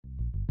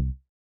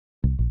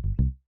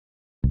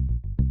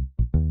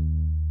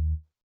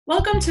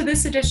Welcome to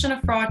this edition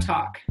of Fraud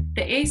Talk,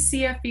 the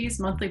ACFE's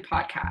monthly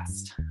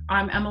podcast.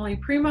 I'm Emily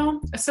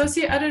Primo,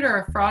 Associate Editor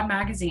of Fraud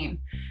Magazine,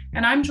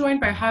 and I'm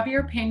joined by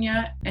Javier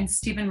Pena and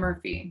Stephen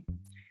Murphy.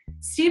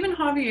 Steve and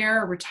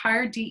Javier are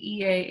retired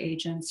DEA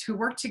agents who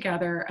work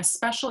together as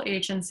special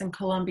agents in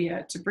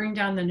Colombia to bring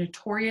down the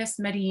notorious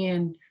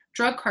Medellin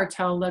drug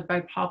cartel led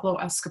by Pablo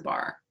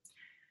Escobar.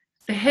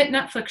 The hit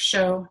Netflix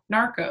show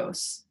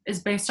Narcos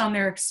is based on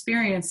their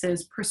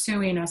experiences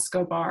pursuing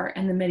Escobar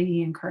and the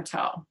Medellin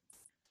cartel.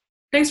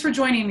 Thanks for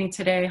joining me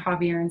today,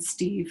 Javier and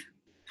Steve.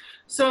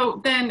 So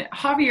then,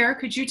 Javier,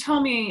 could you tell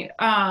me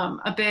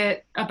a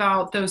bit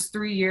about those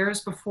 3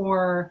 years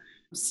before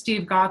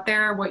Steve got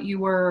there, what you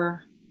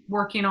were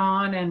working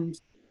on and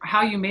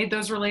how you made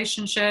those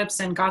relationships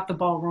and got the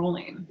ball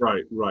rolling?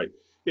 Right. Like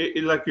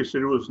you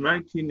said, it was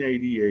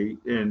 1988,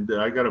 and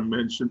I got to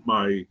mention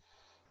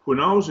when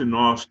I was in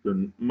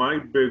Austin, my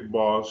big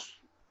boss,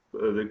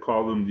 they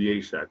call him the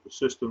ASAC,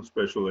 Assistant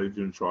Special Agent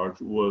in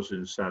Charge, was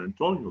in San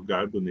Antonio, a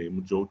guy by the name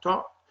of Joe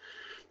Top.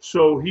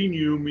 So he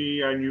knew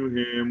me, I knew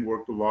him,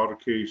 worked a lot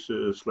of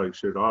cases, like I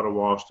said, out of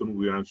Austin,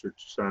 we answered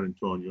to San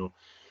Antonio.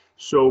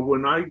 So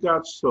when I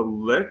got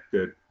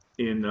selected,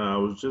 I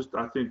was just,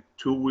 I think,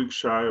 2 weeks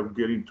shy of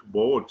getting to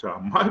Bogota,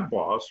 my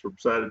boss from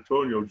San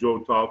Antonio, Joe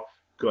Top,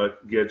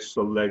 gets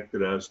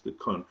selected as the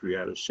country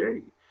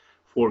attaché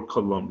for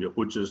Colombia,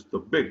 which is the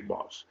big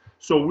boss.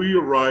 So we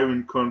arrive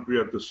in country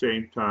at the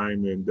same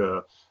time, and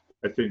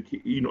I think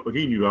he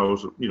knew I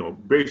was,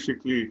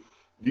 basically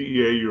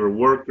DEA. You're a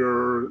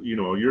worker,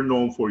 you're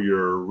known for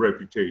your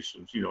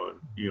reputations.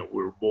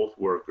 We're both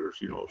workers.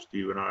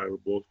 Steve and I are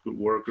both good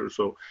workers.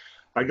 So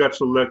I got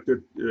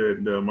selected,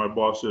 and my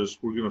boss says,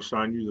 we're going to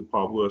sign you the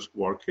Pablo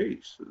Escobar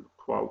case.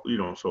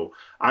 So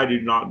I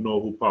did not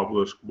know who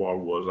Pablo Escobar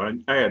was.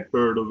 I had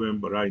heard of him,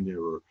 but I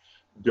never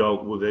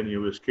dealt with any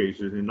of his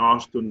cases. In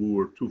Austin, we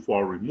were too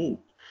far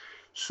removed.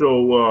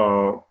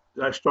 So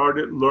I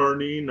started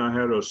learning. I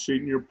had a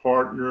senior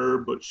partner,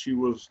 but she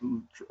was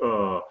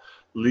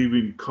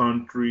leaving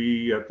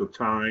country at the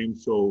time.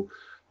 So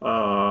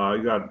I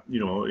got,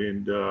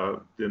 and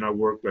then I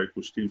worked, like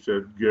what Steve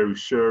said, Gary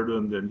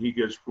Sheridan, then he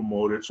gets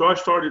promoted. So I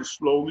started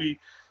slowly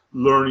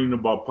learning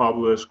about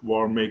Pablo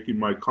Escobar, making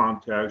my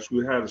contacts.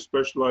 We had a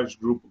specialized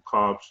group of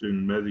cops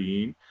in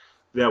Medellin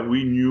that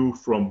we knew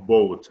from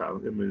Bogota.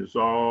 I mean, it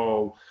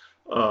all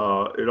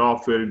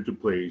fit into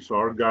place.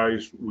 Our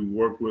guys we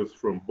worked with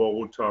from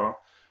Bogota,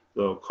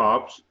 the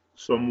cops,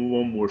 some of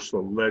them were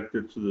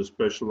selected to the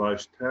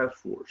specialized task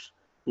force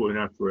going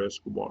after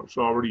Escobar.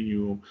 So I already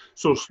knew him.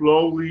 So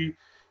slowly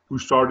we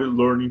started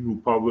learning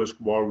who Pablo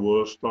Escobar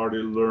was,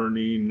 started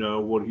learning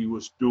what he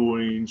was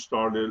doing,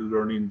 started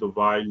learning the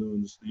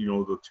violence,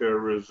 the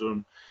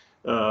terrorism.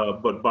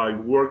 But by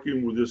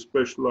working with this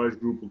specialized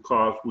group of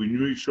cops, we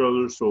knew each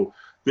other. So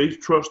they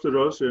trusted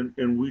us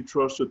and we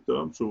trusted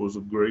them. So it was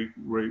a great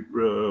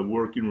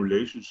working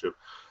relationship.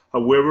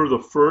 However, the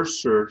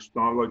first search,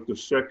 not like the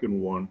second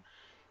one,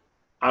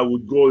 I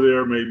would go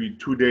there maybe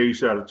 2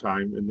 days at a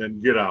time and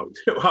then get out.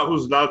 I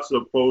was not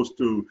supposed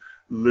to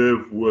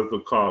live with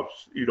the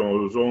cops. It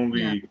was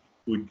only,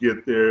 we'd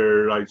get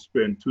there, I'd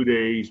spend 2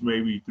 days,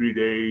 maybe 3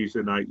 days,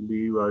 and I'd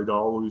leave. I'd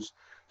always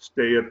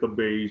stay at the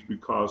base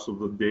because of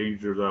the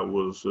danger that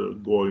was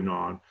going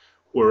on.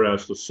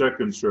 Whereas the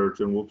second search,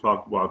 and we'll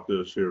talk about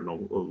this here in a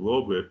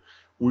little bit,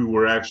 we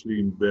were actually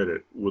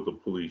embedded with the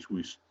police.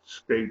 We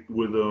stayed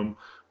with them.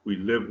 We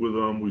lived with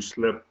them, we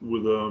slept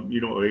with them,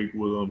 ate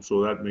with them.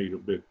 So that made a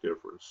big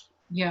difference.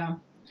 Yeah.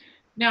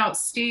 Now,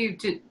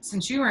 Steve,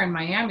 since you were in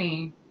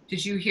Miami,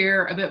 did you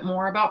hear a bit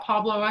more about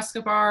Pablo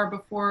Escobar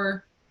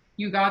before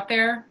you got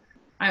there?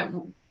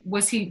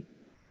 Was he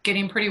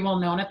getting pretty well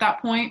known at that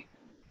point?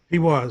 He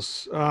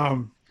was.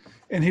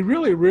 And he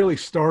really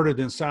started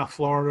in South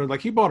Florida.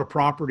 Like, he bought a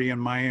property in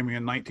Miami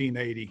in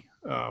 1980.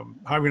 Javier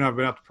and I have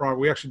been out to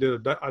property. We actually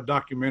did a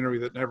documentary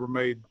that never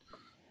made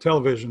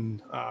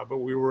television, but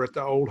we were at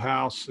the old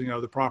house,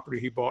 the property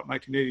he bought in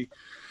 1980.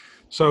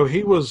 So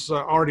he was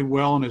already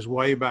well on his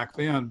way back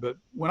then. But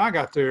when I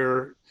got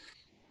there,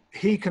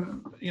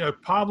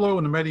 Pablo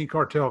and the Medellin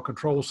cartel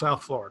controlled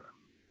South Florida.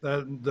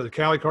 The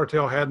Cali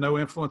cartel had no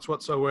influence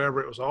whatsoever.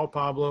 It was all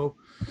Pablo.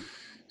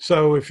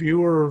 So if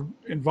you were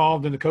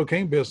involved in the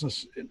cocaine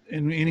business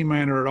in any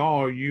manner at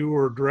all, you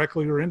were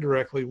directly or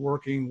indirectly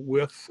working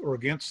with or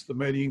against the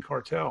Medellin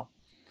cartel.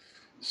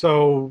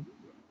 So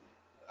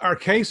our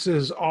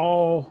cases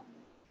all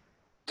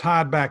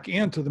tied back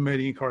into the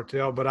Medellin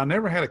cartel, but I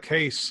never had a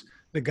case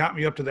that got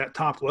me up to that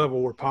top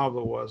level where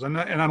Pablo was. And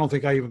I don't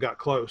think I even got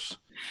close.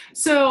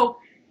 So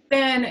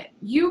then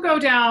you go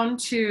down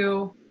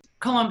to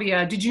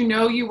Colombia. Did you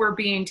know you were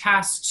being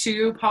tasked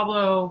to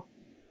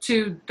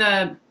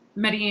the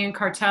Medellin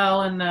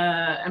cartel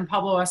and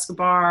Pablo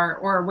Escobar,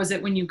 or was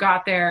it when you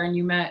got there and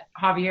you met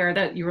Javier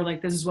that you were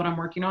like, this is what I'm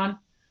working on?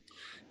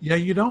 Yeah,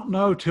 you don't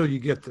know till you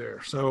get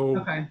there. So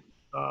okay.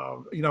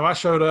 I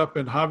showed up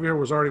and Javier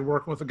was already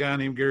working with a guy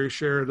named Gary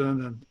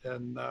Sheridan,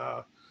 and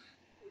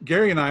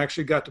Gary and I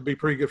actually got to be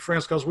pretty good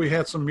friends because we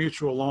had some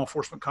mutual law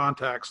enforcement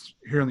contacts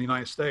here in the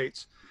United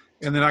States.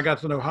 And then I got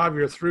to know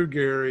Javier through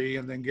Gary,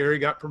 and then Gary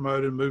got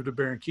promoted and moved to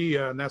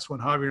Barranquilla, and that's when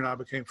Javier and I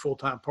became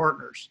full-time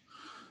partners.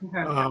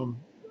 Okay.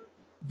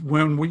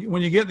 When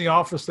you get in the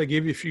office, they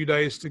give you a few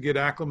days to get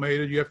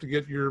acclimated. You have to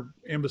get your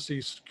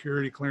embassy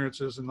security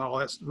clearances and all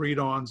that,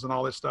 read-ons and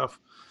all that stuff.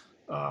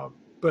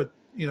 But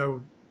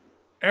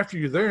after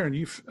you're there, and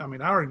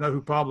I already know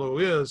who Pablo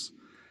is,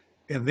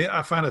 and then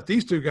I find that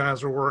these two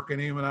guys are working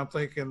him, and I'm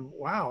thinking,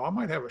 wow, I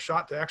might have a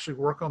shot to actually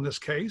work on this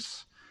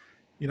case,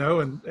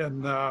 and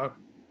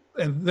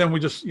then we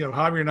just,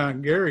 Javier and I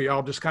and Gary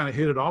all just kind of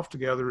hit it off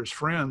together as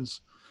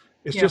friends.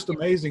 It's just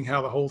amazing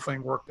how the whole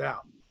thing worked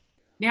out.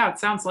 Yeah, it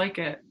sounds like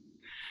it.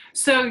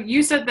 So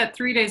you said that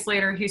 3 days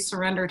later he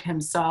surrendered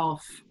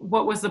himself.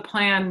 What was the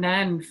plan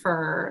then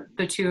for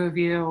the two of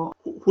you?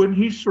 When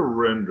he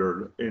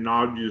surrendered, and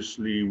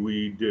obviously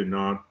we did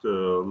not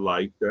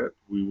like that,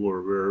 we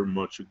were very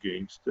much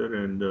against it,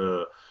 and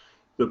the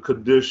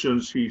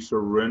conditions he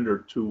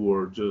surrendered to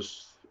were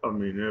just,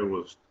 it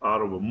was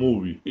out of a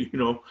movie,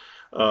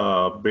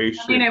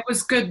 It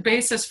was good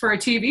basis for a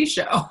TV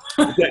show.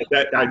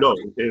 that I know,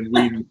 and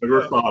we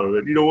never thought of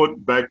it. You know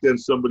what? Back then,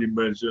 somebody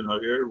mentioned,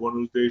 "Hey, one of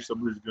those days,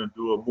 somebody's going to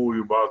do a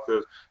movie about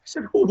this." I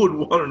said, "Who would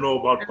want to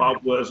know about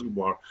Pablo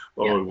Escobar?"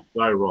 Oh, was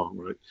I wrong,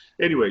 right?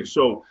 Anyway,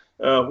 so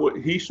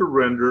he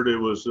surrendered. It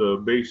was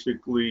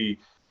basically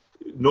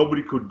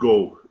nobody could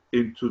go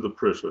into the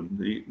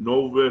prison.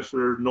 No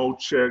visitor, no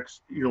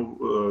checks. There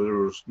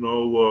was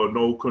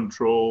no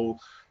control.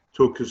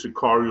 Took his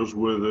sicarios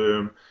with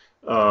him.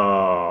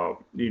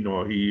 He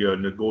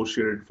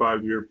negotiated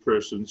 5-year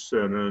prison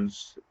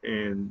sentence,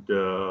 and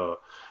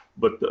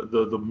but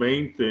the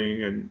main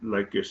thing, and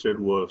like I said,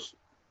 was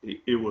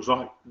it was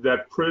off,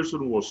 that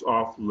prison was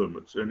off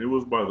limits, and it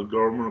was by the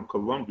government of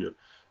Colombia.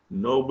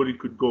 Nobody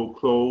could go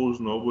close,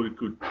 nobody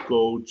could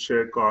go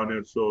check on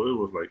it, so it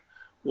was like,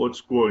 what's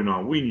going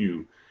on? We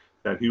knew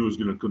that he was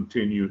going to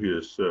continue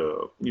his,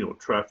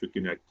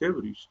 trafficking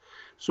activities.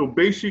 So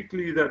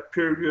basically that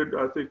period,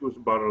 I think, was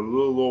about a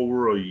little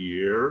over a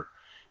year.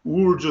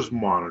 We were just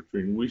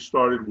monitoring. We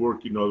started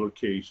working other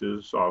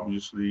cases.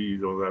 Obviously,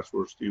 that's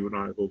where Steve and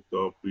I hooked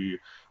up.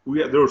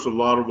 There was a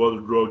lot of other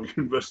drug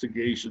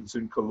investigations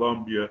in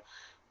Colombia.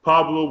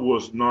 Pablo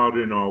was not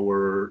in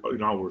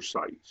our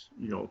sights.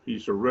 He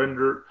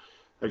surrendered.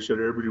 I said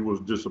everybody was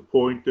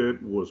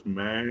disappointed, was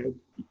mad,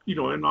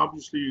 and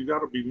obviously you got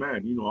to be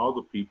mad. All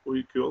the people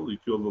he killed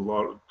a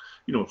lot of,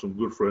 some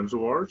good friends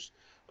of ours,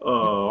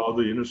 all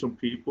the innocent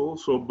people.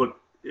 So, but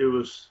it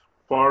was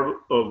part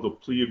of the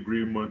plea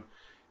agreement,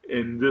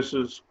 and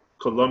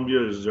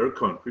Colombia is their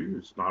country.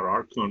 It's not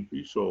our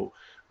country, so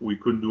we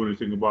couldn't do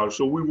anything about it.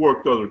 So we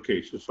worked other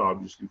cases,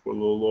 obviously, for a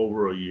little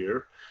over a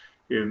year,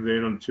 and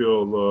then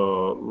until,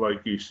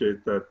 like you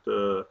said,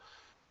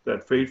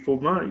 that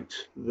fateful night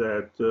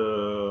that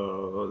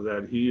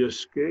he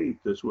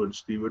escaped. That's when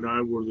Steve and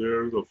I were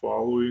there the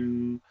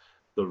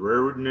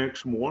very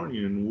next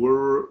morning, and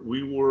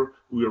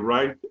we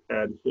arrived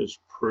at his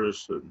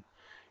prison,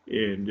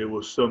 and it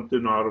was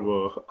something out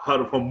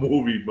of a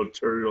movie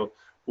material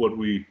what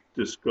we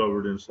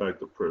discovered inside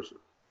the prison.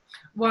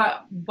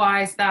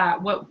 Why is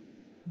that? What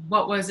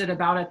was it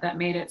about it that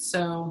made it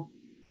so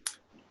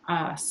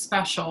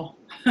special?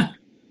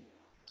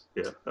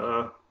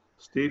 Yeah.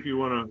 Steve,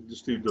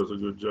 Steve does a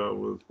good job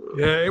with.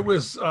 Yeah, it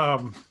was.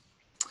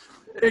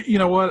 You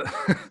know what?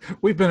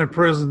 We've been in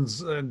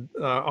prisons and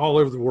all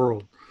over the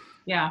world.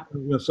 Yeah.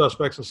 We've been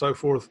suspects and so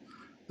forth.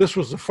 This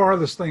was the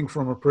farthest thing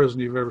from a prison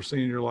you've ever seen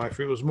in your life.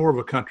 It was more of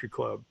a country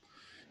club.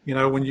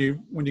 When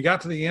you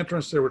got to the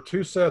entrance, there were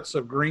 2 sets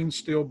of green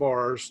steel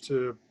bars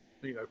to,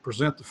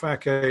 present the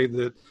facade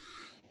that,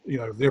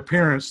 the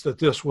appearance that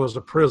this was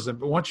a prison.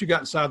 But once you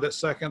got inside that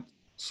second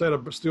set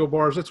of steel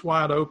bars, it's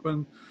wide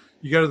open.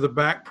 You go to the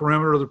back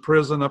perimeter of the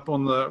prison up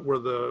on where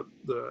the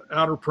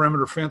outer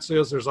perimeter fence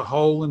is. There's a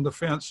hole in the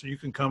fence so you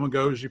can come and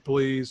go as you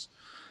please.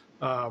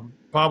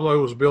 Pablo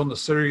was building a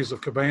series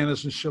of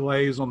cabanas and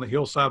chalets on the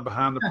hillside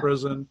behind the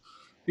prison.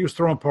 He was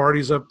throwing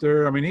parties up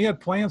there. He had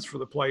plans for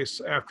the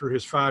place after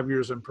his 5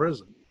 years in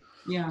prison.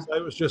 Yeah. So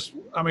it was just,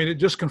 it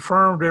just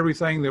confirmed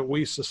everything that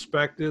we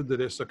suspected,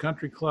 that it's a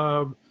country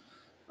club.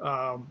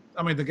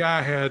 The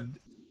guy had,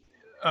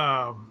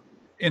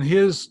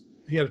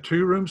 he had a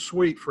 2-room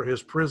suite for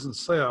his prison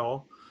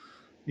cell.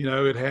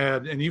 It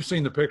had, and you've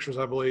seen the pictures,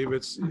 I believe.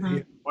 It's he had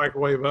a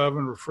microwave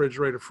oven,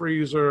 refrigerator,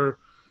 freezer.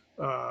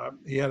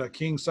 He had a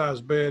king-size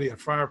bed. He had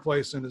a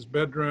fireplace in his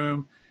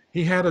bedroom.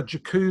 He had a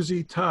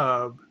jacuzzi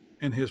tub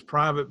in his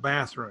private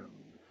bathroom.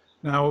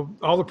 Now,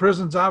 all the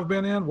prisons I've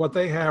been in, what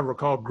they have are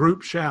called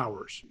group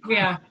showers.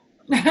 Yeah.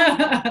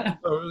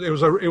 So it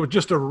was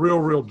just a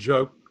real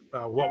joke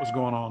what was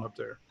going on up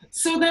there.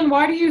 So then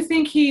why do you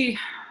think he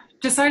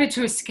decided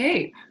to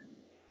escape?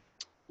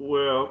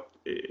 Well,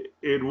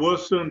 it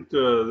wasn't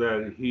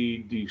that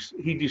he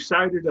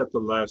decided at the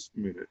last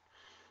minute.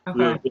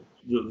 Okay.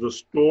 The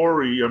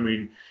story,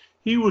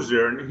 he was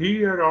there and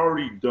he had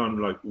already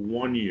done like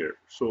 1 year.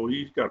 So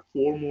he's got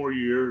 4 more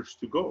years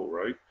to go,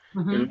 right?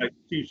 Mm-hmm. And like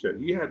Steve said,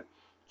 he had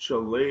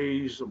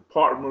chalets,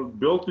 apartments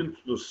built into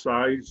the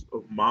sides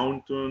of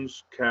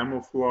mountains,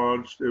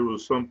 camouflaged. It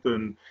was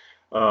something,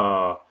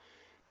 uh,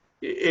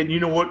 and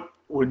you know what?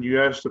 When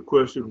you asked the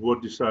question,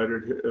 what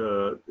decided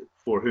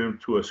for him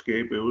to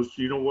escape, it was,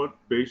 you know what?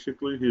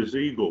 Basically, his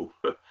ego.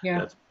 Yeah.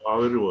 That's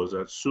all it was.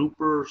 That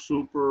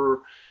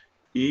super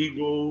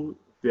ego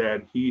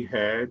that he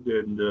had,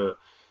 and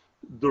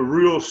the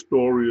real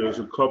story is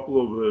a couple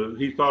of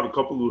he thought a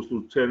couple of those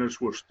lieutenants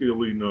were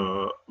stealing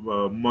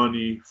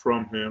money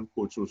from him,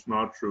 which was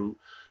not true.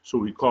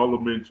 So he called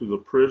them into the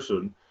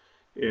prison,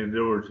 and they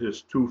were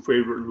his two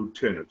favorite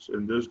lieutenants.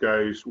 And these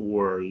guys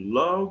were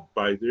loved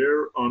by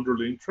their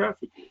underling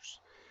traffickers.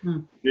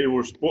 Hmm. They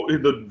were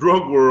in the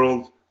drug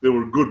world. They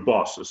were good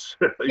bosses.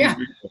 Yeah.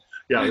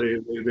 Yeah,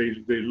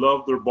 they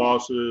loved their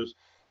bosses.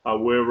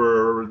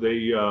 However,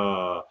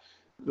 the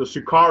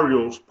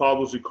Sicarios,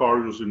 Pablo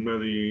Sicarios in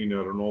Medellin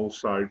at an old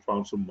site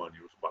found some money.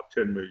 It was about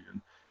 10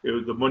 million.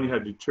 The money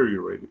had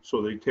deteriorated,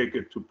 so they take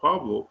it to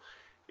Pablo,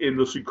 and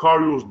the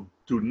Sicarios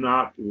do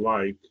not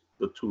like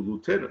the two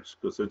lieutenants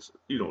because it's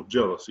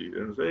jealousy.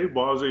 And say, hey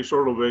boss, they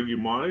sort of egg you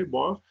on. Hey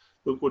boss,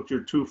 look what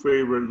your two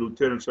favorite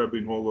lieutenants have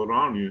been holding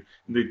on you,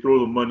 and they throw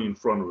the money in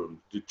front of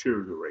them,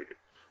 deteriorated.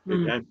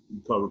 It hadn't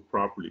been covered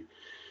properly.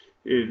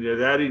 And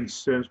that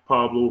incensed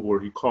Pablo, where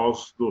he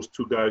calls those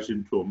two guys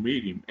into a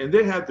meeting, and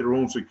they had their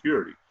own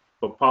security.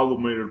 But Pablo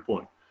made it a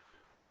point: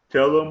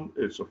 tell them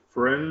it's a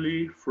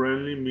friendly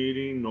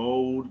meeting,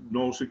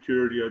 no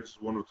security. I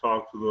just want to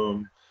talk to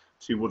them,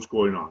 see what's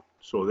going on.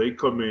 So they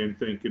come in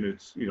thinking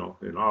it's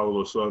and all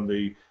of a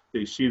sudden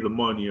they see the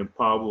money, and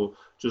Pablo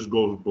just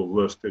goes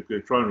ballistic.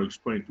 They're trying to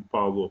explain to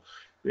Pablo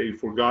they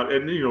forgot,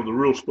 and the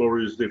real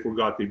story is they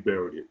forgot they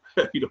buried it,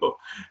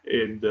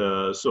 and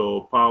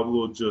so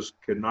Pablo just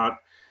cannot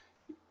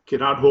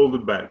hold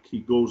it back. He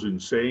goes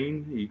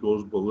insane, he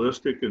goes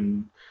ballistic,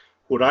 and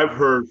what I've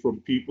heard from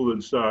people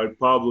inside,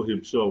 Pablo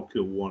himself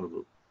killed one of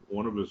them.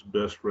 One of his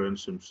best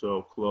friends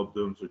himself clubbed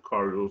them,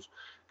 Sicarios,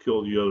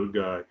 killed the other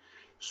guy.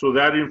 So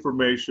that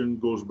information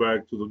goes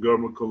back to the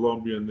government of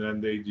Colombia, and then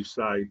they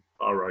decide,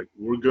 all right,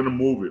 we're going to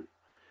move him.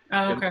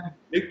 Oh, okay. And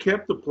they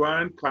kept the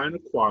plan kind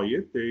of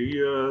quiet.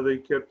 They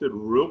kept it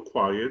real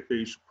quiet.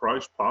 They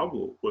surprised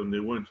Pablo when they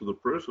went to the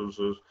prison.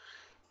 Says,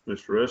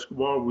 Mr.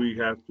 Escobar, we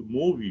have to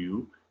move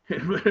you.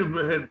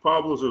 And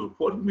Pablo says,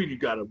 what do you mean you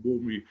got to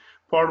move me?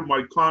 Part of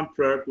my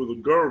contract with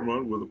the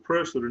government, with the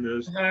president,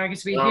 is I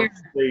guess be I'm here.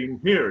 staying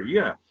here.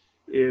 Yeah.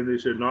 And they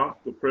said, no,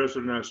 the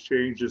president has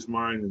changed his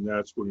mind. And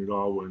that's when it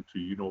all went to,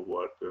 you know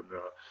what?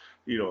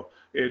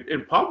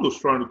 And Pablo's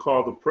trying to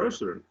call the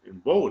president in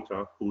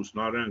Bogota, who's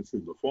not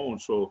answering the phone.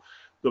 So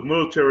the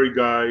military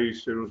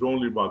guys, there was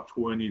only about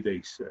 20,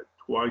 they said.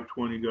 Why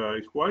 20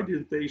 guys? Why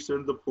didn't they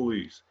send the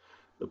police?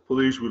 The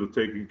police would have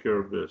taken care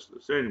of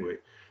business. Anyway,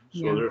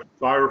 so there's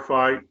a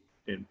firefight,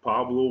 and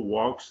Pablo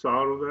walks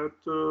out of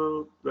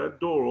that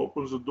door,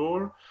 opens the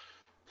door,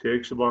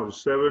 takes about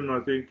 7, I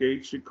think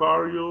 8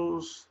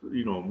 Sicarios.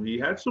 He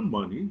had some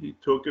money. He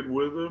took it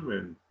with him,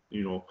 and,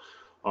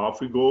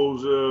 off he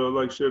goes,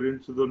 like I said,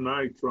 into the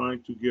night,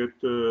 trying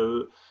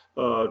to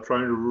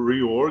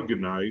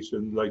reorganize.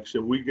 And like I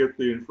said, we get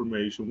the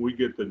information, we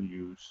get the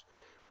news,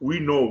 we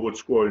know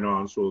what's going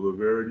on. So the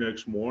very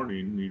next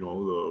morning,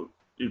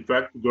 in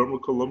fact, the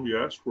government of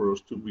Colombia asked for us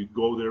to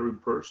go there in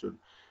person.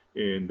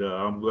 And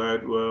I'm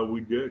glad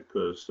we did,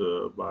 because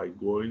by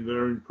going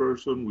there in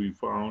person, we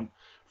found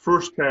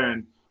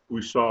firsthand,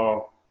 we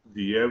saw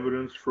the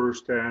evidence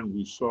firsthand.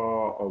 We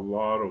saw a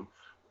lot of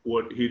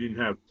what he didn't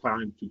have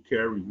time to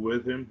carry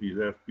with him, he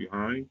left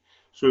behind.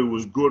 So it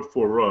was good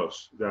for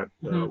us that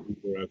we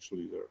were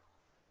actually there.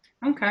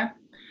 Okay.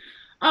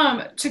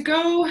 To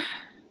go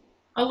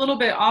a little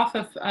bit off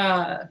of,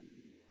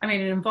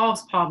 it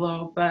involves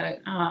Pablo,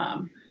 but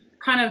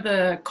kind of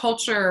the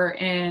culture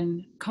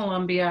in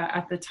Colombia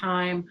at the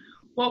time.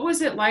 What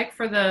was it like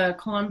for the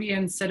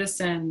Colombian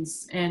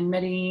citizens in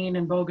Medellin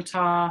and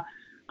Bogota?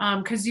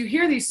 Because you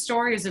hear these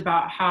stories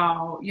about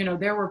how,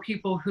 there were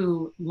people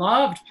who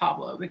loved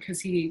Pablo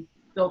because he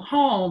built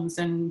homes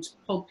and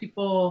pulled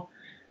people,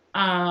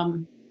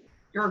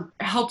 or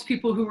helped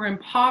people who were in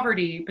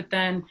poverty. But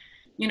then,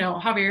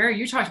 Javier,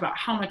 you talked about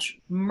how much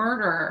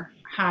murder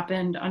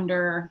happened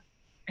under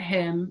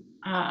him.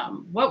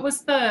 What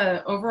was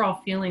the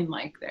overall feeling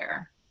like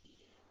there?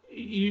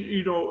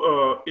 In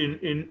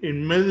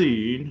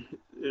Medellin,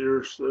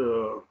 there's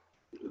the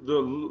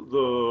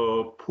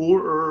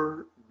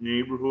poorer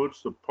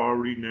neighborhoods, the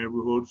poverty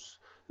neighborhoods.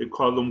 They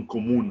call them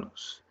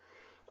comunas.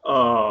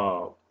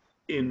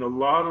 In a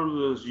lot of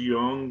those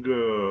young,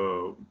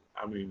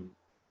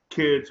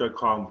 kids, I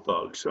call them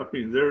thugs.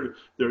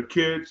 They're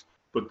kids,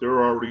 but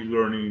they're already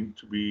learning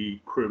to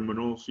be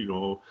criminals.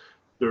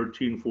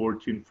 13,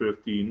 14,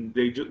 15.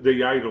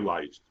 They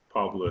idolized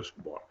Pablo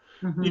Escobar.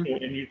 Mm-hmm.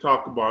 And you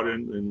talk about it,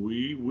 and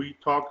we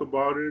talk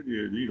about it.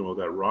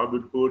 That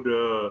Robin Hood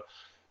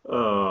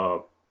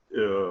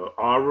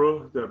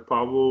aura that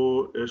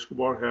Pablo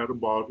Escobar had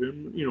about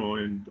him.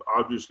 And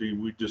obviously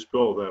we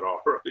dispel that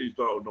aura. He's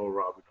no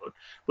Robin Hood.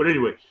 But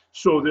anyway,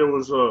 so there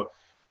was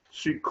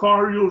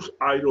Sicarios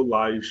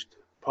idolized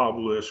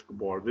Pablo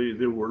Escobar.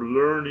 They were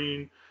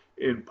learning,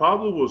 and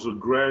Pablo was a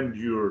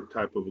grandeur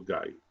type of a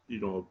guy.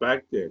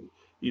 Back then,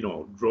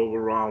 drove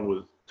around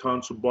with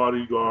tons of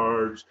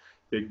bodyguards.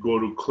 They'd go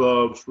to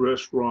clubs,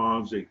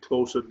 restaurants. They'd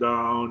close it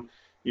down.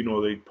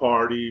 They'd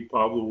party.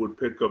 Pablo would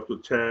pick up the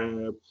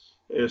tab.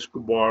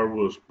 Escobar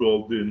was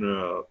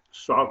building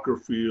soccer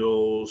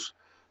fields,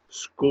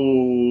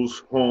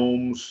 schools,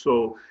 homes.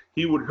 So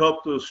he would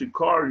help the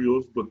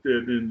sicarios, but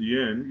then in the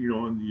end,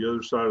 on the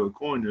other side of the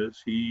coin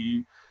is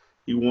he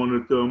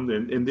wanted them,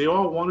 and they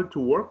all wanted to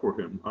work for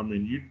him. I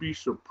mean, you'd be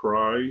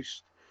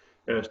surprised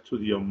as to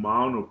the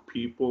amount of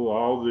people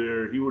all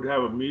there. He would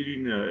have a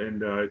meeting,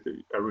 and I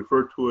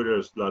refer to it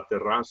as La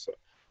Terraza,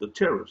 the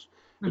terrace.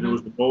 And it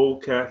was an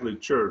old Catholic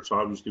church.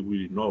 Obviously, we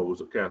didn't know it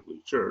was a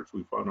Catholic church.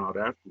 We found out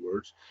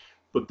afterwards.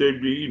 But they'd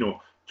be,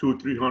 two or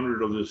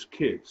 300 of these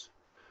kids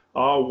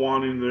all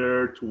wanting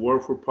there to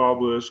work for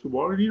Pablo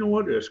Escobar. And you know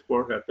what?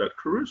 Escobar had that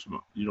charisma.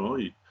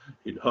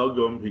 He'd hug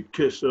them, he'd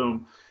kiss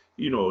them,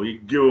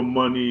 he'd give them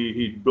money,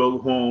 he'd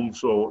build homes.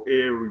 So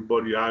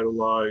everybody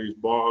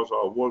idolized, boss,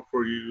 I'll work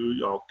for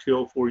you, I'll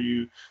kill for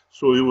you.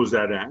 So it was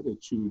that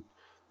attitude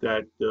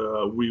that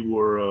we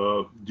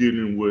were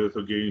dealing with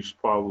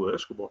against Pablo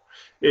Escobar.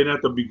 And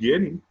at the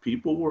beginning,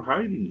 people were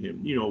hiding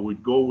him.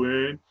 We'd go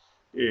in,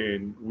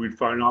 and we'd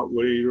find out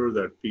later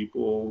that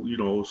people,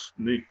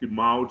 sneaked him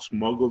out,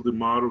 smuggled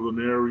him out of an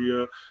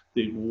area.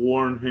 They'd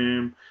warn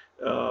him.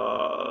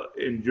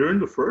 And during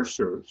the first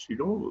search,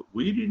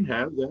 we didn't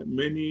have that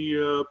many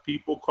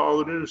people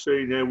calling in and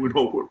saying, hey, we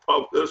know where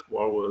Pablo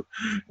Escobar was.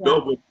 Yeah.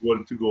 Nobody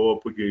wanted to go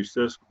up against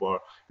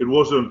Escobar. It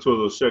wasn't until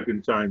the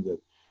second time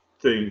that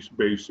things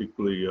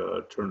basically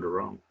turned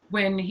around.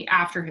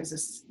 After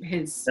his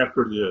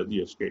after the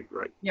escape,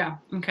 right? Yeah.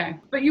 Okay.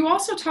 But you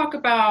also talk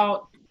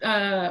about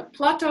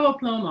plato o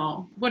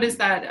plomo. What is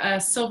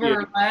that?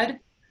 Silver or lead?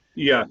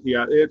 Yeah.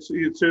 It's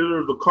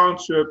either the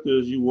concept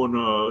is you want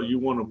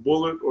a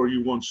bullet or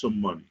you want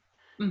some money.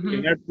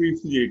 And I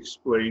briefly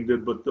explained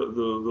it, but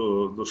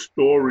the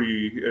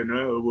story, and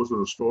it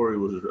wasn't a story, it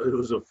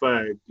was a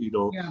fact.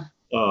 Yeah.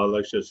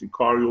 Like I said,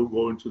 Sicario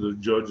going to the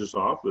judge's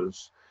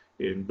office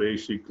and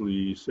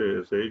basically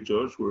says, hey,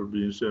 Judge, we're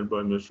being sent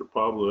by Mr.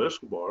 Pablo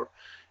Escobar.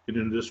 And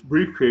in this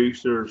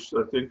briefcase, there's,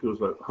 I think it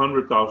was like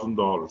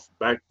 $100,000.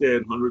 Back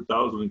then,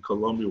 $100,000 in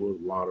Colombia was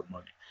a lot of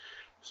money.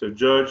 So,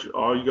 Judge,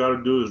 all you got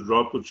to do is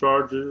drop the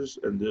charges,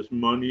 and this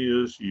money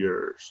is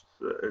yours.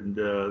 And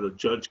the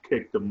judge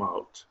kicked him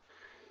out.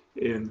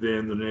 And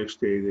then the next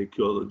day, they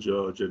killed the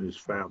judge and his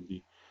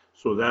family.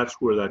 So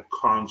that's where that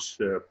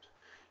concept,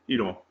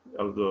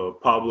 of the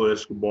Pablo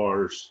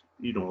Escobar's,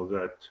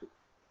 that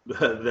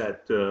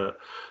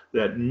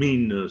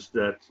meanness,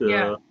 that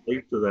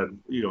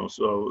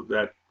so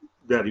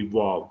that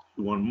evolved.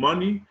 You want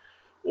money,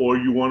 or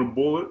you want a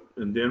bullet,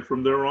 and then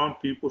from there on,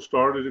 people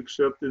started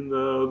accepting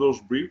those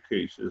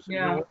briefcases.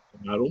 Yeah.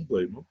 I don't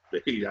blame them.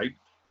 I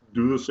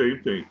do the same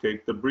thing.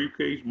 Take the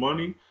briefcase,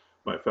 money.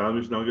 My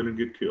family's not going to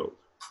get killed.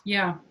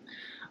 Yeah,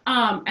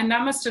 and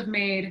that must have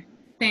made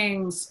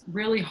things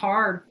really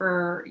hard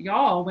for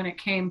y'all when it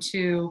came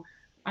to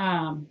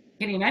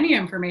getting any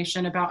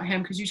information about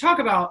him, because you talk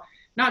about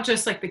not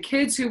just like the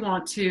kids who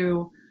want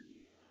to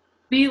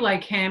be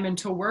like him and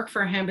to work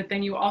for him, but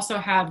then you also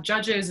have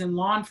judges and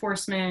law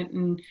enforcement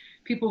and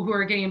people who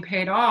are getting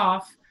paid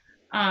off.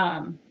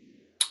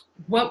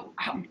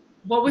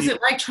 What was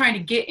it like trying to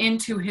get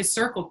into his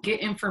circle,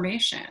 get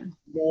information?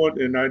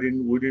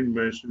 And we didn't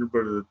mention it,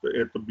 but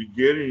at the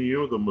beginning,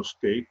 the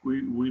mistake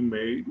we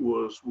made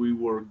was we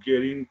were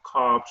getting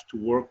cops to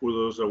work with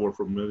us that were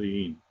from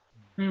Medellin.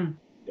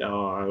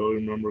 I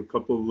remember a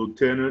couple of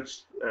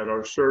lieutenants at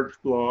our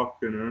search block,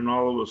 and then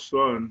all of a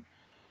sudden,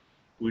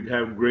 we'd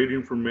have great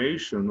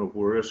information of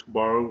where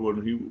Escobar,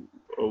 when he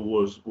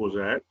was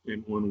at,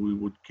 and when we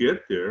would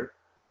get there,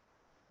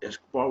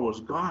 Escobar was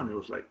gone. It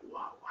was like,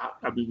 wow.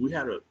 I mean, we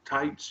had a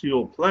tight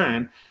seal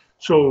plan.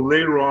 So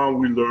later on,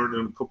 we learned,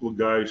 and a couple of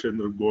guys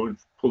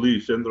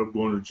police ended up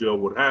going to jail.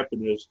 What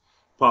happened is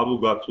Pablo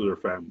got to their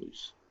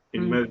families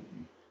in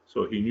Medellin.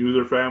 So he knew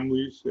their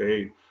families.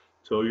 Hey,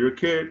 tell your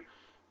kid,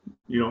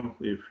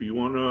 if they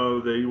want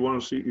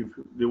to see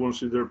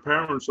their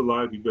parents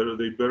alive,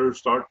 they better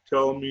start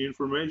telling me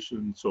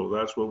information. So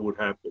that's what would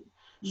happen.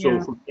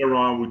 So from there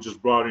on, we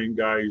just brought in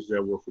guys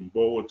that were from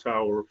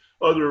Bogota or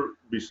other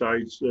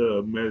besides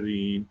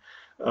Medellin,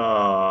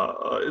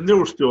 and there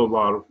was still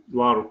a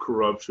lot of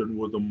corruption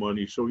with the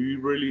money. So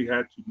you really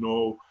had to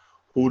know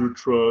who to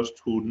trust,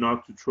 who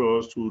not to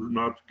trust, who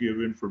not to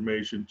give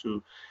information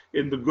to.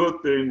 And the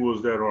good thing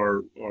was that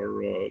our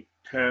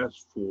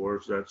task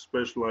force, that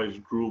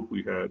specialized group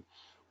we had,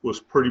 was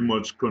pretty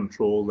much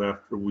controlled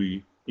after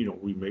we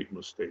made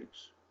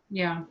mistakes.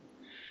 Yeah.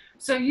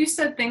 So you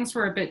said things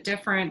were a bit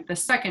different the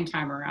second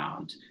time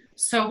around.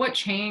 So what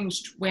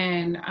changed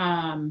when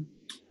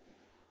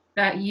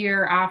that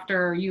year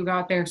after you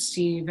got there,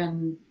 Steve,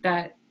 and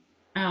that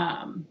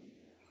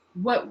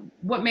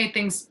what made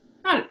things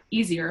not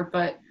easier,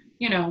 but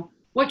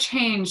what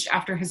changed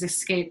after his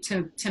escape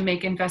to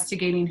make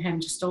investigating him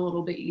just a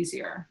little bit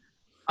easier?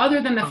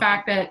 Other than the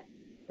fact that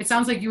it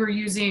sounds like you were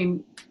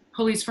using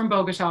police from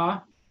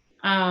Bogota,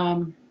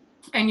 and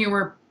you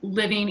were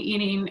living,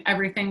 eating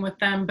everything with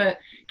them. But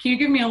can you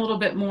give me a little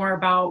bit more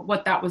about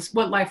what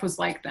life was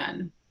like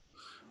then?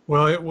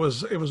 Well, it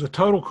was a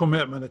total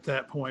commitment at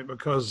that point,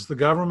 because the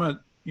government,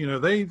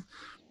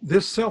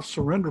 this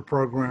self-surrender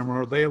program,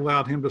 or they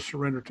allowed him to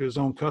surrender to his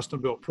own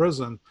custom-built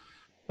prison.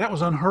 That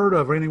was unheard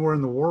of anywhere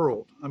in the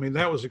world. I mean,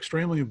 that was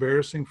extremely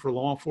embarrassing for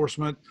law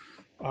enforcement.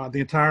 The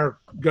entire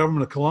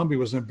government of Colombia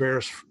was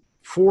embarrassed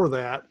for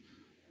that.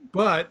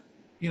 But,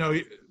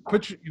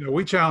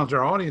 we challenge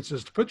our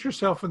audiences to put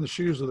yourself in the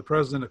shoes of the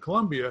president of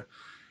Colombia.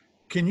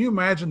 Can you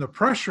imagine the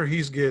pressure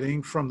he's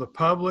getting from the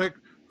public,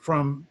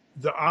 from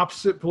the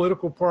opposite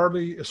political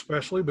party,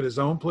 especially, but his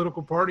own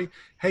political party?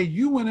 Hey,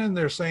 you went in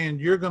there saying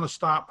you're going to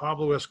stop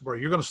Pablo Escobar.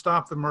 You're going to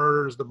stop the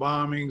murders, the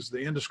bombings, the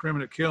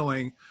indiscriminate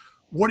killing.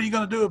 What are you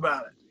going to do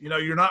about it?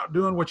 You're not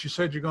doing what you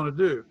said you're going to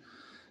do.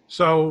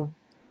 So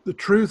the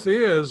truth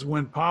is,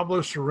 when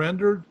Pablo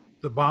surrendered,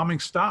 the bombing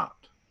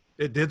stopped.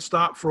 It did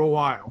stop for a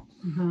while.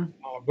 Mm-hmm.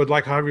 But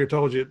like Javier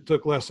told you, it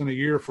took less than a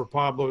year for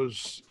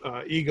Pablo's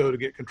ego to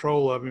get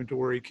control of him, to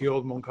where he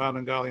killed Moncada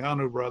and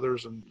Galeano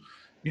brothers, and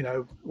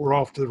we're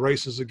off to the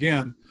races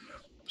again.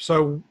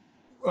 So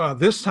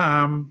this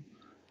time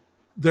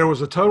there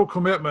was a total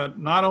commitment,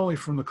 not only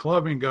from the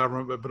Colombian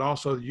government, but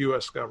also the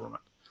U.S.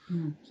 government.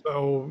 Mm.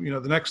 So,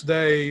 the next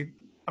day,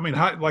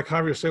 like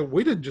Javier said,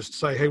 we didn't just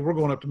say, hey, we're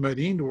going up to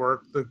Medellin to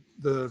work.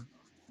 The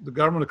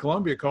government of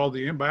Colombia called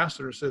the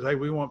ambassador and said, hey,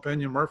 we want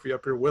Pena Murphy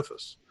up here with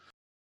us.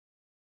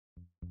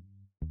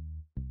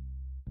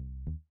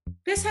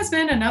 This has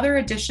been another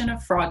edition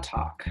of Fraud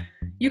Talk.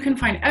 You can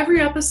find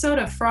every episode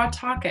of Fraud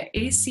Talk at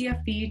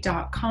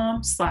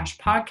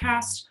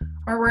acfe.com/podcast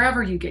or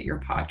wherever you get your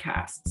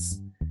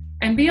podcasts.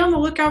 And be on the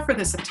lookout for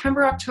the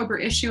September-October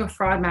issue of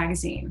Fraud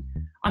Magazine.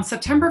 On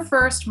September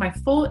 1st, my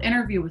full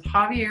interview with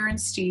Javier and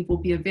Steve will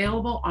be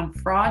available on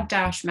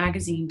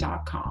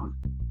fraud-magazine.com.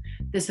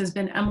 This has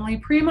been Emily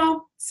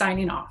Primo,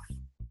 signing off.